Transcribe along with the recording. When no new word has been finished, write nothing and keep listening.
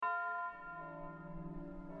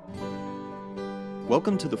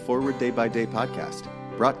Welcome to the Forward Day by Day podcast,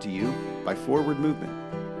 brought to you by Forward Movement.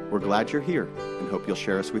 We're glad you're here and hope you'll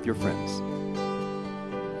share us with your friends.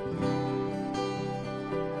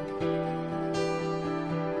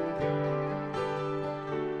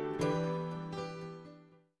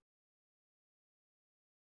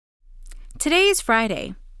 Today is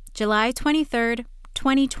Friday, July 23rd,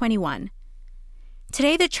 2021.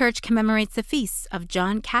 Today the church commemorates the feast of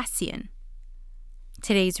John Cassian.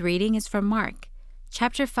 Today's reading is from Mark,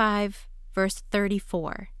 chapter 5, verse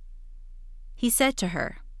 34. He said to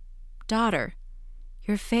her, "Daughter,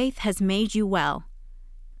 your faith has made you well.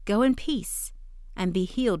 Go in peace and be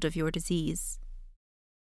healed of your disease."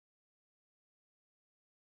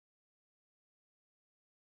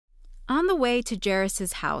 On the way to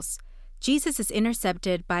Jairus' house, Jesus is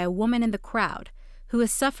intercepted by a woman in the crowd who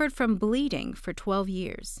has suffered from bleeding for 12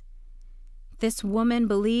 years. This woman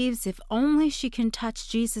believes if only she can touch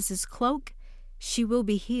Jesus' cloak, she will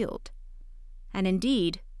be healed. And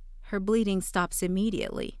indeed, her bleeding stops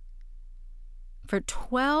immediately. For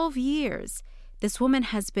 12 years, this woman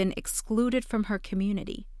has been excluded from her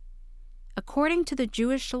community. According to the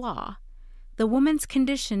Jewish law, the woman's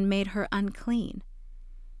condition made her unclean.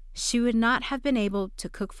 She would not have been able to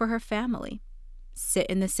cook for her family, sit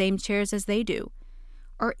in the same chairs as they do,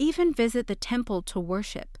 or even visit the temple to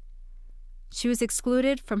worship. She was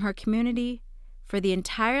excluded from her community for the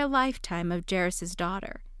entire lifetime of Jairus'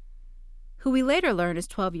 daughter, who we later learn is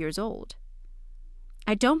 12 years old.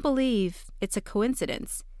 I don't believe it's a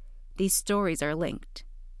coincidence. These stories are linked.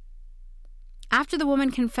 After the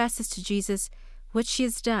woman confesses to Jesus what she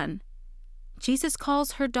has done, Jesus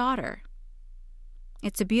calls her daughter.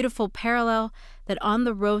 It's a beautiful parallel that on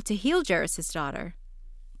the road to heal Jairus' daughter,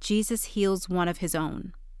 Jesus heals one of his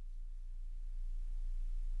own.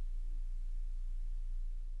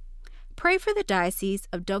 Pray for the Diocese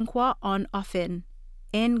of Dunkwa-on-Ofin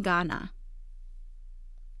in Ghana.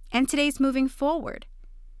 And today's moving forward.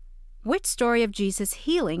 Which story of Jesus'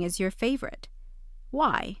 healing is your favorite?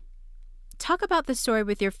 Why? Talk about the story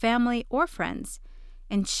with your family or friends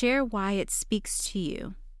and share why it speaks to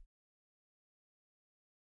you.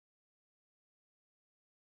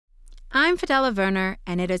 I'm Fidela Werner,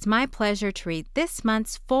 and it is my pleasure to read this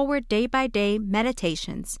month's Forward Day by Day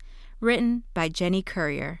Meditations, written by Jenny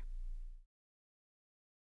Currier.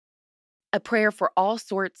 A prayer for all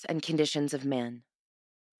sorts and conditions of men.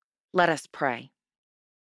 Let us pray.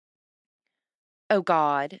 O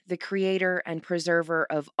God, the creator and preserver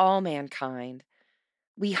of all mankind,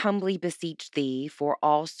 we humbly beseech thee for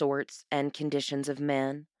all sorts and conditions of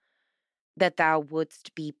men, that thou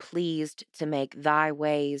wouldst be pleased to make thy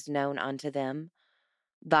ways known unto them,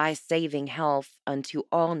 thy saving health unto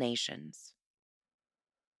all nations.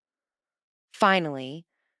 Finally,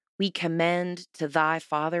 we commend to thy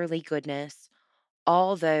fatherly goodness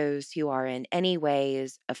all those who are in any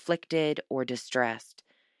ways afflicted or distressed,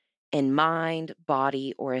 in mind,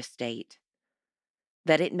 body, or estate,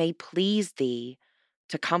 that it may please thee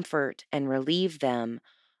to comfort and relieve them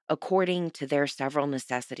according to their several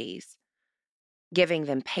necessities, giving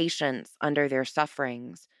them patience under their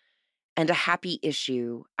sufferings, and a happy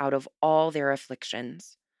issue out of all their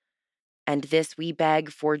afflictions. And this we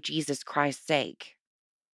beg for Jesus Christ's sake.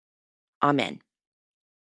 Amen.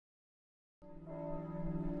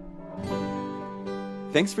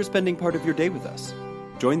 Thanks for spending part of your day with us.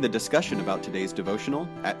 Join the discussion about today's devotional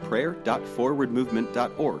at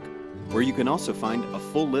prayer.forwardmovement.org, where you can also find a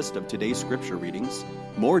full list of today's scripture readings,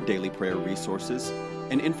 more daily prayer resources,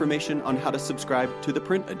 and information on how to subscribe to the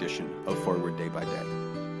print edition of Forward Day by Day.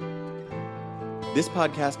 This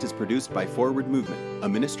podcast is produced by Forward Movement, a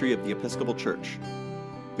ministry of the Episcopal Church.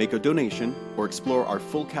 Make a donation or explore our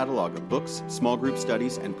full catalog of books, small group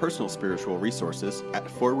studies, and personal spiritual resources at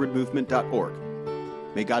forwardmovement.org.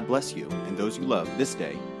 May God bless you and those you love this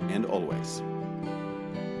day and always.